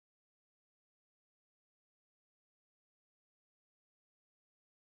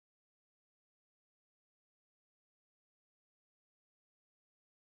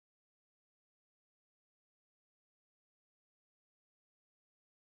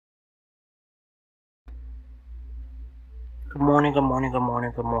Good morning, good morning, good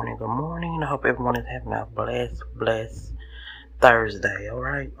morning, good morning, good morning. I hope everyone is having a blessed Thursday,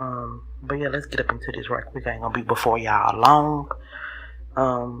 alright? But yeah, let's get up into this right quick. I ain't gonna be before y'all long.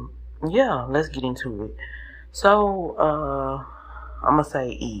 Yeah, let's get into it. So, I'm gonna say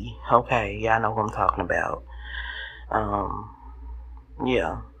E. Okay, y'all know what I'm talking about.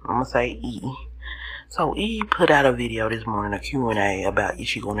 Yeah, I'm gonna say E. So E put out a video this morning, a Q&A about is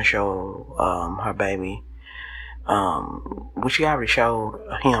she gonna show, her baby. Which she already showed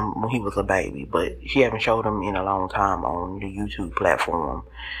him when he was a baby, but she haven't showed him in a long time on the YouTube platform.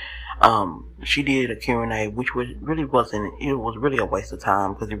 She did a Q&A, which was really a waste of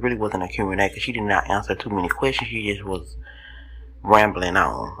time because it really wasn't a Q&A because she did not answer too many questions. She just was rambling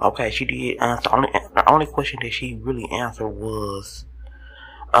on. Okay, she did answer, the only question that she really answered was,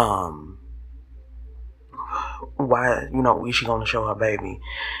 why, is she gonna show her baby?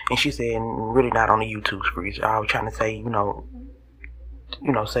 And she said, really not on the YouTube screens. I was trying to say,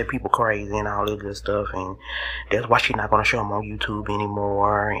 say people crazy and all that good stuff, and that's why she's not gonna show them on YouTube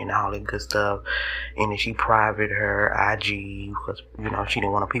anymore and all that good stuff. And then she private her IG because she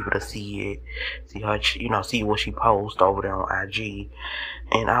didn't want people to see it, see her, see what she posts over there on IG,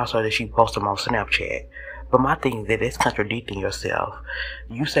 and also that she posts them on Snapchat. But my thing is that it's contradicting yourself.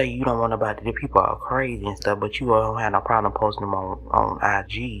 You say you don't want nobody, that people are crazy and stuff, but you don't have no problem posting them on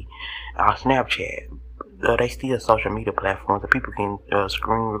IG or Snapchat. They still social media platforms that people can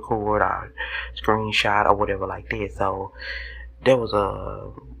screen record or screenshot or whatever like that. So there was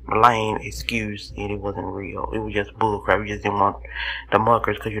a lame excuse and it wasn't real. It was just bullcrap. We just didn't want the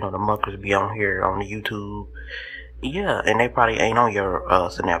muckers because the muckers be on here on the YouTube. Yeah, and they probably ain't on your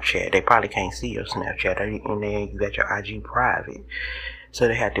Snapchat. They probably can't see your Snapchat, and then you got your IG private. So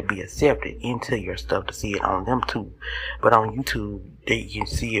they have to be accepted into your stuff to see it on them too. But on YouTube, they can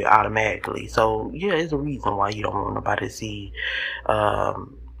see it automatically. So yeah, it's a reason why you don't want nobody to see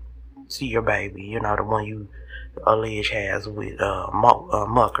your baby. The one you allege has with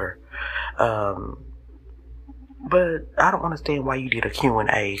Mucker. But I don't understand why you did a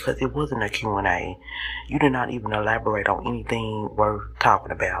Q&A, because it wasn't a Q&A. You did not even elaborate on anything worth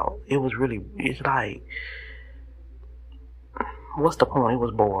talking about. It's like, what's the point? It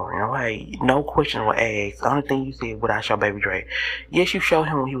was boring. Hey, no questions were asked. The only thing you said, would I show baby Dre? Yes, you showed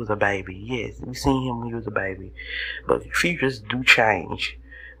him when he was a baby. Yes, we seen him when he was a baby. But futures do change.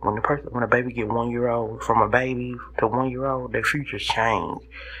 When a baby get 1 year old, from a baby to 1 year old, their futures change.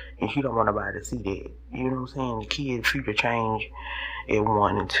 And she don't want nobody to see that. You know what I'm saying? The kids' future change at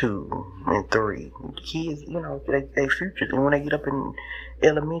 1 and 2 and 3. The kids, they futures. And when they get up in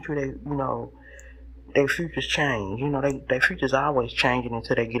elementary, their futures change. Their futures are always changing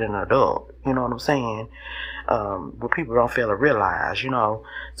until they get an adult. You know what I'm saying? But people don't fail to realize,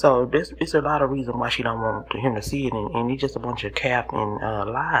 So it's a lot of reason why she don't want him to see it, and it's just a bunch of cap and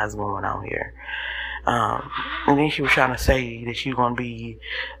lies going on here. And then she was trying to say that she's gonna be,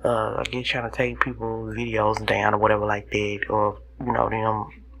 I guess, trying to take people's videos down or whatever like that, or them,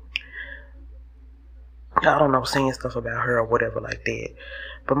 I don't know, saying stuff about her or whatever like that.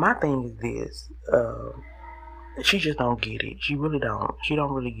 But my thing is this, she just don't get it. She really don't. She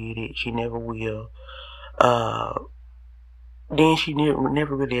don't really get it. She never will. Then she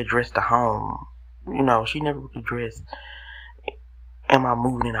never really addressed the home. She never really addressed, am I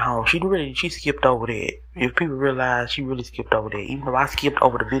moving in the home? She skipped over that. If people realize, she really skipped over that. Even though I skipped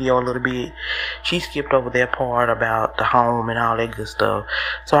over the video a little bit, she skipped over that part about the home and all that good stuff.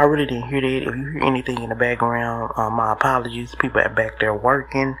 So I really didn't hear that. If you hear anything in the background, my apologies. People are back there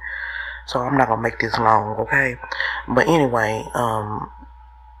working. So I'm not gonna make this long, okay? But anyway,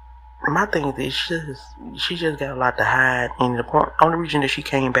 my thing is she just got a lot to hide, and the only reason that she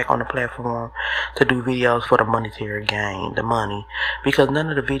came back on the platform to do videos for the monetary gain, the money, because none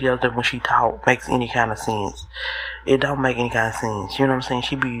of the videos that when she talk makes any kind of sense. It don't make any kind of sense. You know what I'm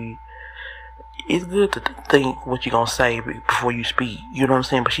saying? It's good to think what you're gonna say before you speak. You know what I'm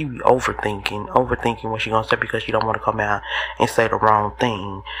saying? But she be overthinking what she gonna say because she don't want to come out and say the wrong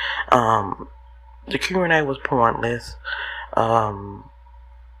thing. The Q&A was pointless.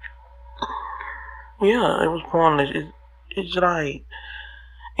 Yeah, it was pointless. It's like,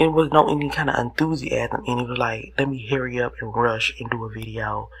 it was no any kind of enthusiasm, and it was like, let me hurry up and rush and do a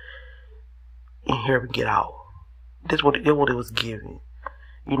video and hurry and get out. That's what it was giving.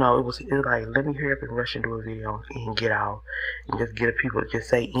 It was like, let me hurry up and rush and do a video and get out and just get people to just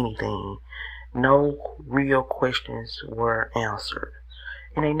say anything. No real questions were answered,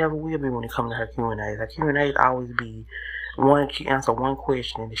 and they never will be when it comes to her Q&As. Her Q&As always be she answer one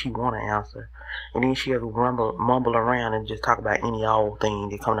question that she want to answer, and then she'll mumble around and just talk about any old thing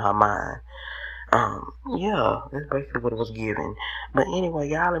that come to her mind. Yeah, that's basically what it was given. But anyway,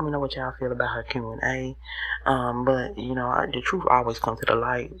 y'all let me know what y'all feel about her Q&A. But you know, the truth always comes to the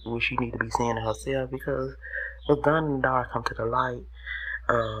light, which she need to be saying to herself, because what's done in the dark come to the light.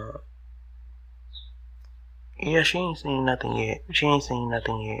 Uh, yeah, she ain't seen nothing yet. She ain't seen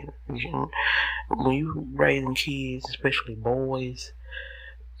nothing yet. When you raising kids, especially boys,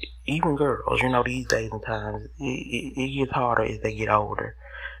 even girls, you know, these days and times, it gets harder as they get older.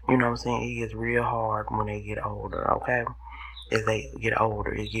 You know what I'm saying? It gets real hard when they get older, okay? As they get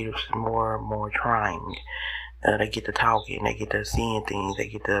older, it gets more and more trying. They get to talking, they get to seeing things, they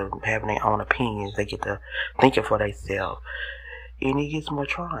get to having their own opinions, they get to thinking for themselves. And it gets more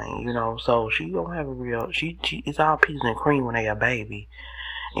trying, you know. So she gonna have a real, she it's all peaches and cream when they a baby.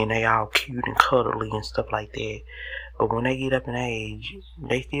 And they all cute and cuddly and stuff like that. But when they get up in age,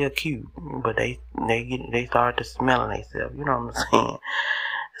 they still cute, but they start to smelling themselves. You know what I'm saying?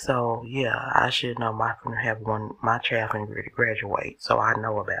 So yeah, I should know my child finna graduate, so I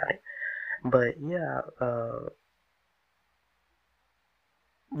know about it. But yeah,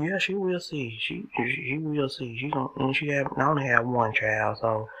 yeah, she will see. She will see. She don't, and she have I only have one child,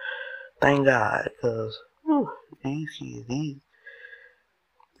 so thank God, cause these kids,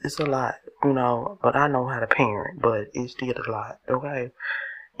 it's a lot, you know. But I know how to parent, but it's still a lot, okay?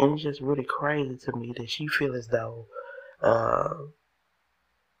 And it's just really crazy to me that she feel as though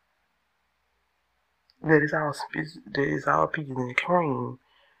that it's all peaches and cream.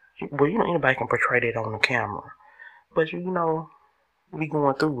 Well, you know, anybody can portray that on the camera, but you know, we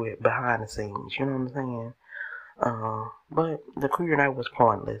going through it behind the scenes. You know what I'm saying? But the Q&A was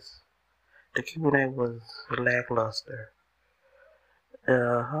pointless. The Q&A was lackluster.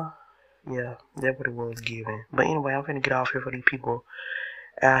 Huh. Yeah, that's what it was given. But anyway, I'm finna get off here for these people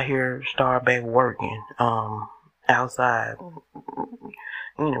out here start back working. Outside.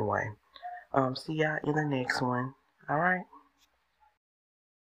 Anyway, see y'all in the next one. All right.